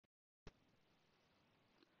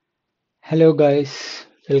Hello guys,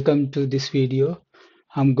 welcome to this video.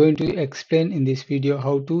 I'm going to explain in this video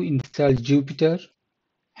how to install Jupyter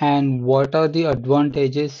and what are the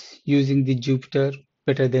advantages using the Jupyter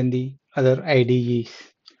better than the other IDEs.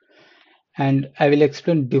 And I will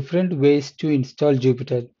explain different ways to install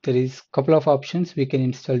Jupyter. There is a couple of options we can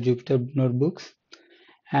install Jupyter notebooks,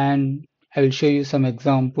 and I will show you some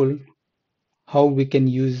example how we can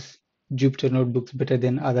use Jupyter notebooks better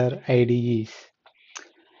than other IDEs.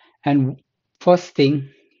 And first thing,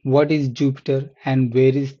 what is Jupyter and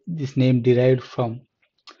where is this name derived from?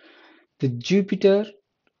 The Jupyter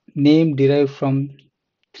name derived from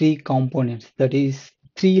three components, that is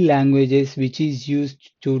three languages which is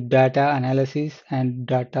used to data analysis and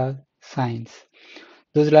data science.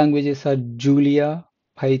 Those languages are Julia,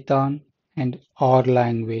 Python, and R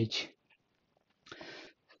language.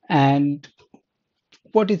 And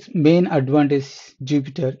what is main advantage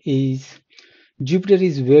Jupyter is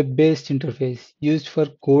web-based interface used for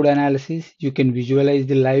code analysis. You can visualize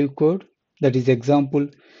the live code. That is example.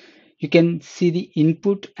 You can see the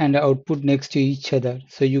input and output next to each other.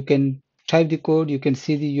 So you can type the code, you can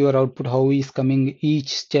see your output, how is coming each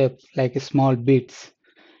step like a small bits.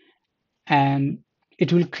 And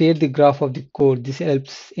it will create the graph of the code. This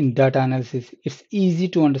helps in data analysis. It's easy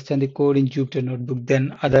to understand the code in Jupyter Notebook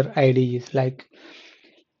than other IDEs. Like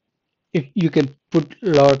if you can put a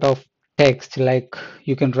lot of text, like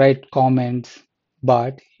you can write comments,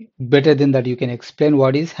 but better than that you can explain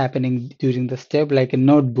what is happening during the step, like a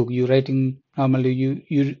notebook you writing normally.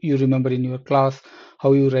 You remember in your class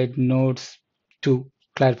how you write notes to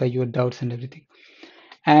clarify your doubts and everything.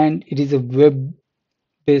 And it is a web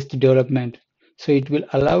based development, so it will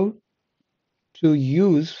allow to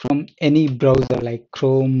use from any browser like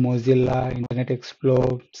Chrome, Mozilla, Internet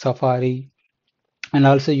Explorer, Safari. And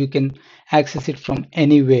also you can access it from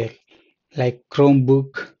anywhere like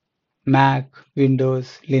Chromebook, Mac,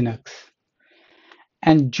 Windows, Linux.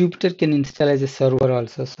 And Jupyter can install as a server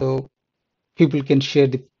also, so people can share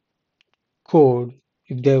the code.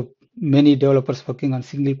 If there are many developers working on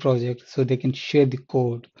single project, so they can share the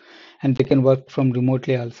code and they can work from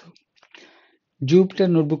remotely also. Jupyter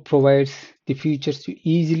Notebook provides the features to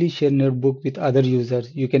easily share notebook with other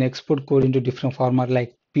users. You can export code into different format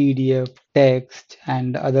like PDF, text,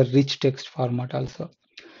 and other rich text format also.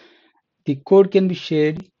 The code can be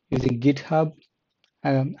shared using GitHub.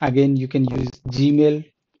 Again, you can use Gmail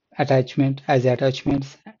attachment as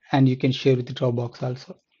attachments, and you can share with Dropbox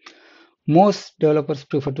also. Most developers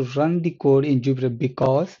prefer to run the code in Jupyter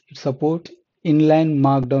because it supports inline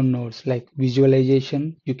markdown nodes like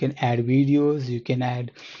visualization. You can add videos, you can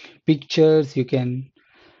add pictures, you can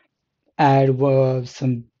add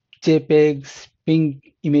some JPEGs, ping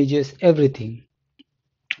images, everything.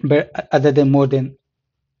 But other than more than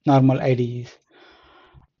normal IDEs.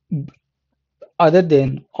 Other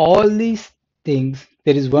than all these things,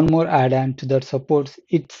 there is one more add-on to that supports.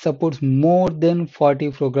 It supports more than 40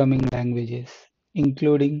 programming languages,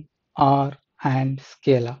 including R and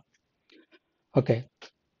Scala. Okay,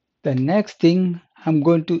 the next thing I'm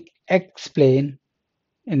going to explain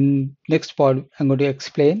in next part, I'm going to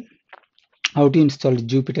explain how to install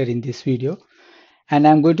Jupyter in this video. And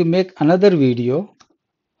I'm going to make another video.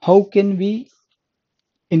 How can we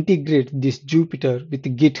integrate this Jupyter with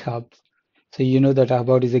GitHub? So you know that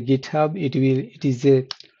about is a GitHub. It is a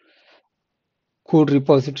code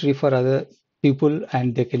repository for other people,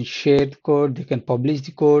 and they can share the code, they can publish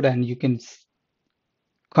the code, and you can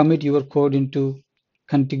commit your code into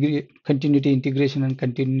continuity integration and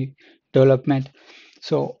continuity development.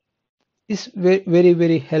 So it's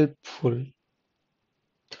very helpful.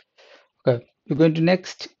 Okay, we're going to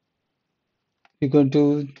next. We're going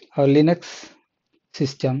to our Linux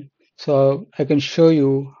system. So I can show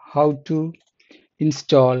you how to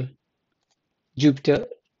install Jupyter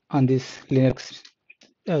on this Linux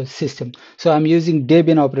system. So I'm using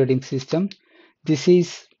Debian operating system. This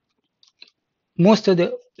is most of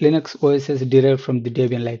the Linux OSs derived from the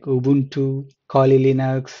Debian, like Ubuntu, Kali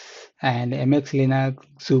Linux, and MX Linux,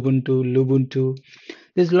 Ubuntu, Lubuntu.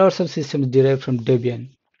 There's lots of systems derived from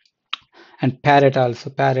Debian, and Parrot also,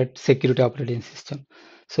 Parrot security operating system.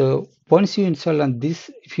 So once you install on this,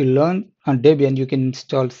 if you learn on Debian, you can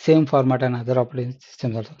install same format on other operating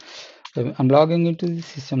systems also. So I'm logging into the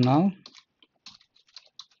system now.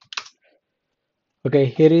 Okay,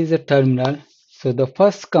 here is a terminal. So the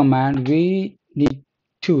first command we need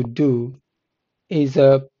to do is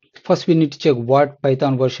first we need to check what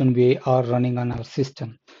Python version we are running on our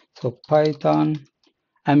system. So Python,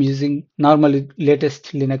 I'm using normally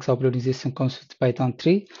latest Linux operating system comes with Python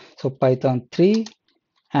 3. So Python 3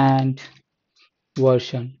 and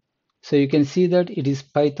version. So you can see that it is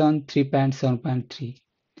Python 3.7.3.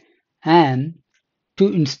 And to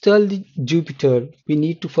install the Jupyter, we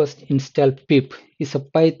need to first install pip. It's a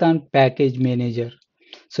Python package manager.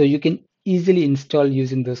 So you can easily install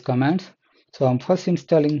using those commands. So I'm first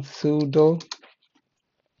installing sudo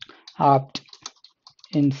apt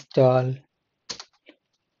install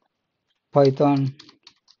python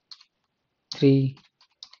 3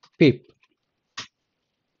 pip.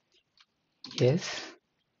 Yes.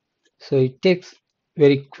 So it takes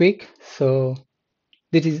very quick. So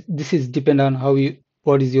this is depend on how you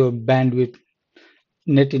what is your bandwidth,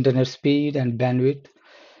 net internet speed and bandwidth.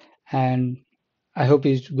 And I hope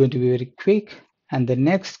it's going to be very quick. And the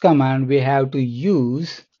next command we have to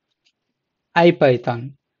use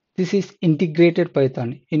IPython. This is integrated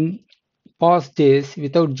Python. In past days,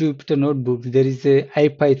 without Jupyter Notebooks, there is a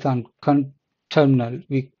IPython terminal.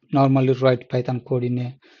 We normally write Python code in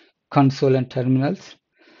a console and terminals.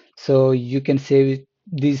 So you can save it,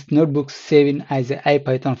 these notebooks save in as a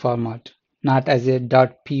IPython format, not as a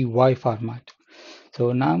 .py format.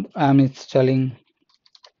 So now I'm installing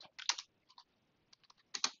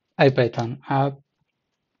IPython app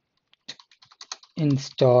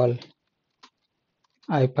install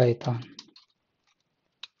IPython.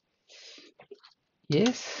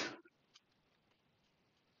 Yes.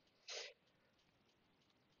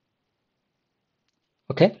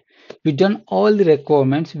 Okay. We've done all the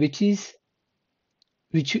requirements which you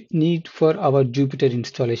need for our Jupyter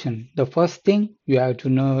installation. The first thing you have to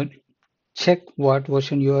know, check what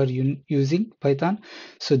version you are using Python.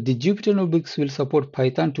 So the Jupyter notebooks will support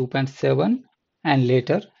Python 2.7 and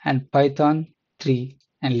later, and Python 3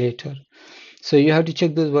 and later. So you have to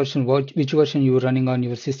check those version, which version you are running on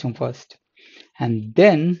your system first. And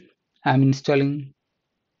then I installed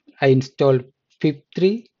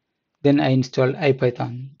pip3, then I installed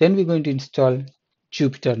IPython. Then we're going to install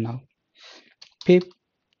Jupyter now.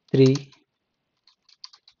 Pip3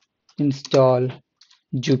 install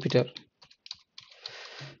Jupyter.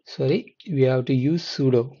 Sorry, we have to use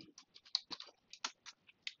sudo.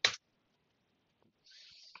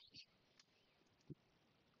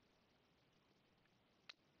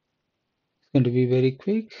 It's going to be very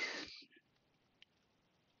quick.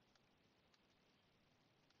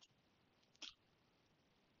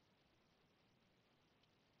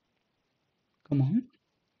 Come on.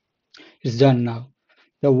 It's done now.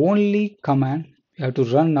 The only command we have to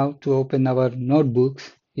run now to open our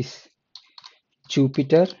notebooks is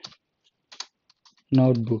Jupyter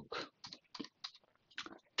Notebook.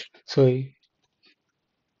 So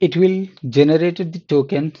it will generate the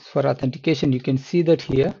token for authentication. You can see that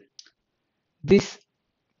here. This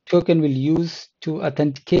token will use to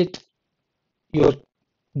authenticate your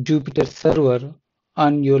Jupyter server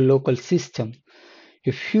on your local system.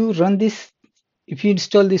 If you run this, if you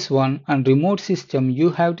install this one on remote system, you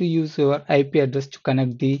have to use your IP address to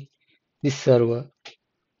connect this server.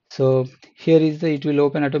 So here is it will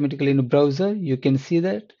open automatically in a browser. You can see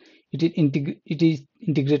that it is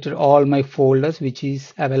integrated all my folders, which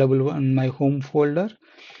is available on my home folder.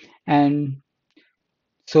 And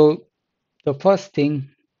so the first thing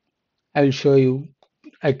I will show you,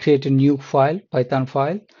 I create a new file, Python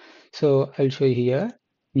file. So I'll show you here,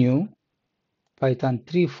 new Python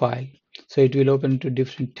 3 file. So it will open to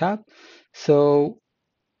different tab. So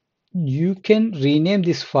you can rename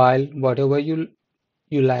this file whatever you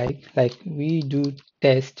like we do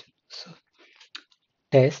test. So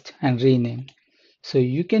test and rename. So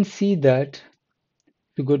you can see that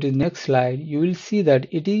if you go to the next slide, you will see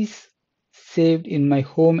that it is saved in my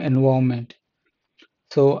home environment.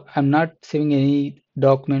 So I'm not saving any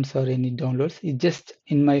documents or any downloads. It's just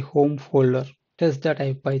in my home folder,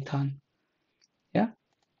 test.ipython. Yeah,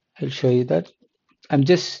 I'll show you that. I'm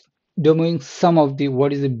just demoing some of the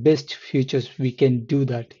what is the best features we can do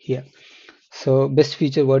that here. So best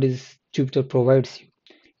feature what is Jupyter provides you.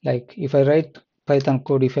 Like if I write Python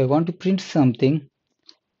code, if I want to print something,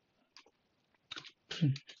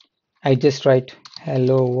 I just write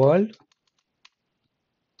hello world.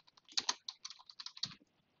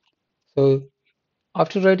 So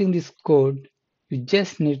after writing this code, you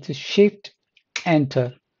just need to shift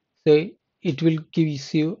enter. So it will give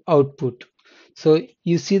you output. So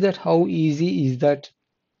you see that how easy is that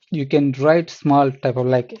you can write small type of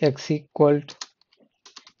like x equal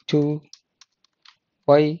to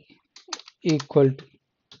y equal to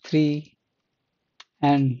 3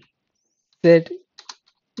 and z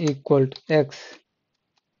equal to x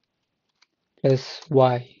plus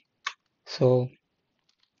y. So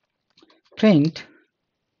print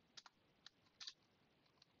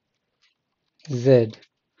z.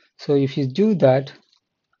 So if you do that,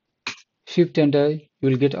 shift enter, you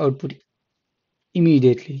will get output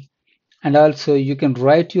immediately. And also you can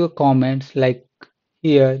write your comments like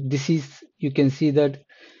here. This is, you can see that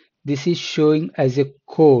this is showing as a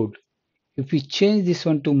code. If we change this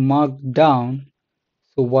one to markdown,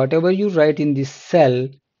 so whatever you write in this cell,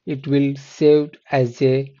 it will saved as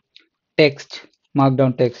a text,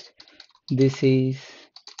 markdown text. This is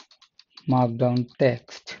markdown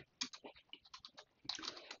text.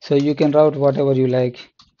 So you can write whatever you like.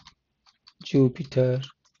 Jupyter.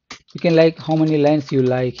 You can like how many lines you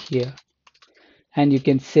like here, and you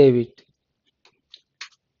can save it.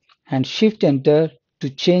 And shift enter to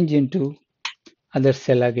change into other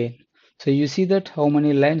cell again. So you see that how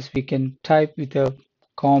many lines we can type with the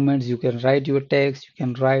comments. You can write your text. You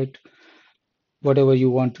can write whatever you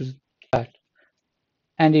want to start,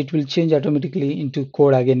 and it will change automatically into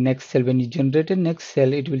code again. Next cell, when you generate a next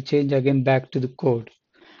cell, it will change again back to the code.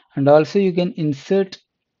 And also you can insert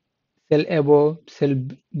cell above, cell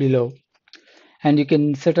below, and you can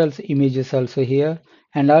insert also images also here.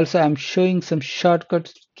 And also I'm showing some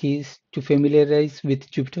shortcut keys to familiarize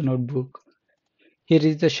with Jupyter Notebook. Here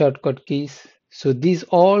is the shortcut keys. So these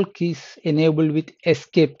all keys enabled with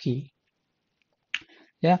escape key.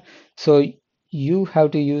 Yeah, so you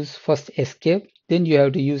have to use first escape, then you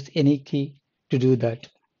have to use any key to do that.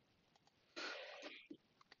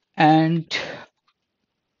 And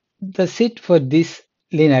that's it for this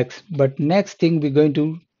Linux. But next thing we're going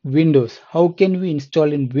to Windows. How can we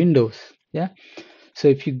install in Windows? Yeah, so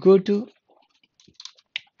if you go to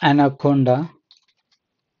Anaconda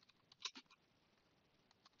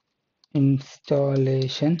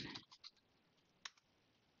installation,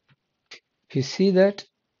 if you see that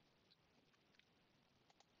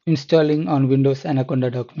installing on Windows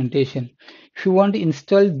Anaconda documentation, if you want to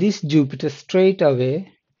install this Jupyter straight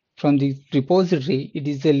away from the repository, it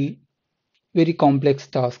is a very complex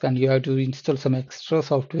task and you have to install some extra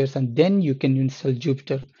softwares and then you can install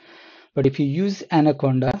Jupyter. But if you use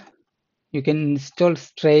Anaconda, you can install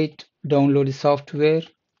straight, download the software,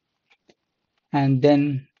 and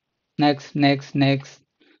then next,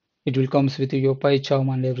 it will comes with your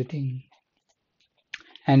PyCharm and everything.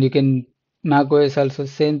 And you can macOS also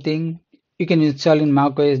same thing. You can install in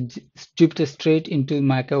macOS Jupyter straight into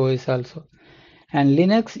macOS also. And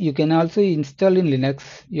Linux, you can also install in Linux.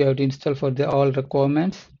 You have to install for the all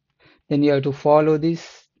requirements. Then you have to follow these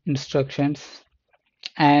instructions,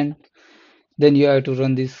 and then you have to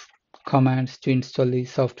run these commands to install the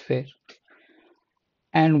software.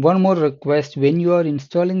 And one more request, when you are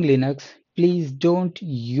installing Linux, please don't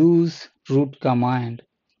use root command.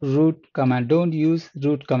 Don't use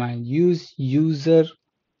root command. Use user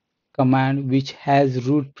command which has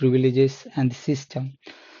root privileges and the system.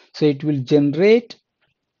 So it will generate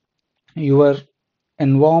your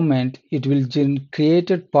environment. It will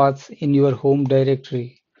created paths in your home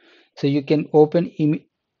directory. So you can open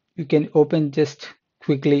just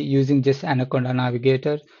quickly using just Anaconda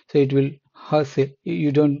navigator. So it will hustle.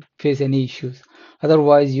 You don't face any issues.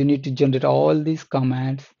 Otherwise, you need to generate all these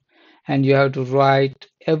commands and you have to write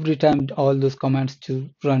every time all those commands to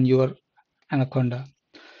run your Anaconda.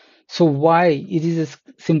 So why it is a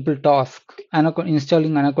simple task?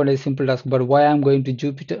 Installing Anaconda is a simple task, but why I'm going to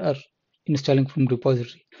Jupyter or installing from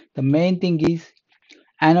repository? The main thing is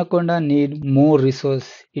Anaconda need more resource.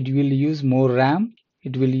 It will use more RAM.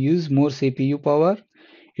 It will use more CPU power.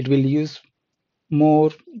 It will use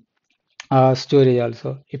more storage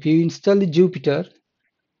also. If you install the Jupyter,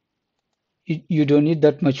 you don't need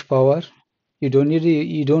that much power. You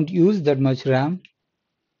don't use that much RAM.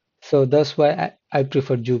 So that's why I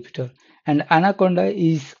prefer Jupyter. And Anaconda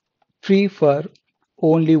is free for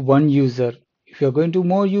only one user. If you're going to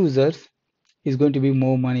more users, it's going to be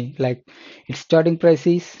more money. Like its starting price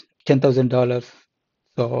is $10,000.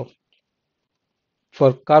 So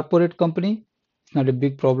for corporate company, it's not a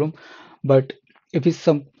big problem. But if it's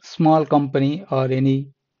some small company or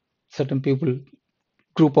any certain people,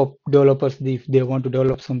 group of developers, if they want to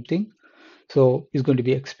develop something, so it's going to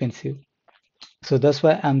be expensive. So that's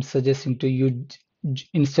why I'm suggesting to you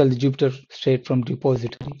install the Jupyter straight from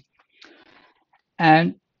repository.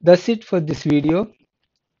 And that's it for this video.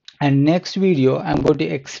 And next video, I'm going to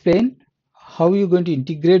explain how you're going to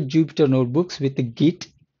integrate Jupyter notebooks with the Git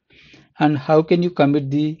and how can you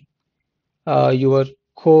commit the your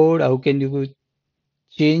code, how can you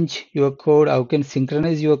change your code, how can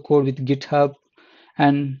synchronize your code with GitHub,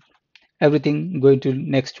 and everything going to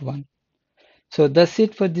next one. So that's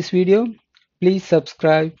it for this video. Please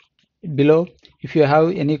subscribe below. If you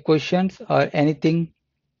have any questions or anything,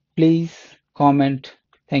 please comment.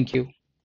 Thank you.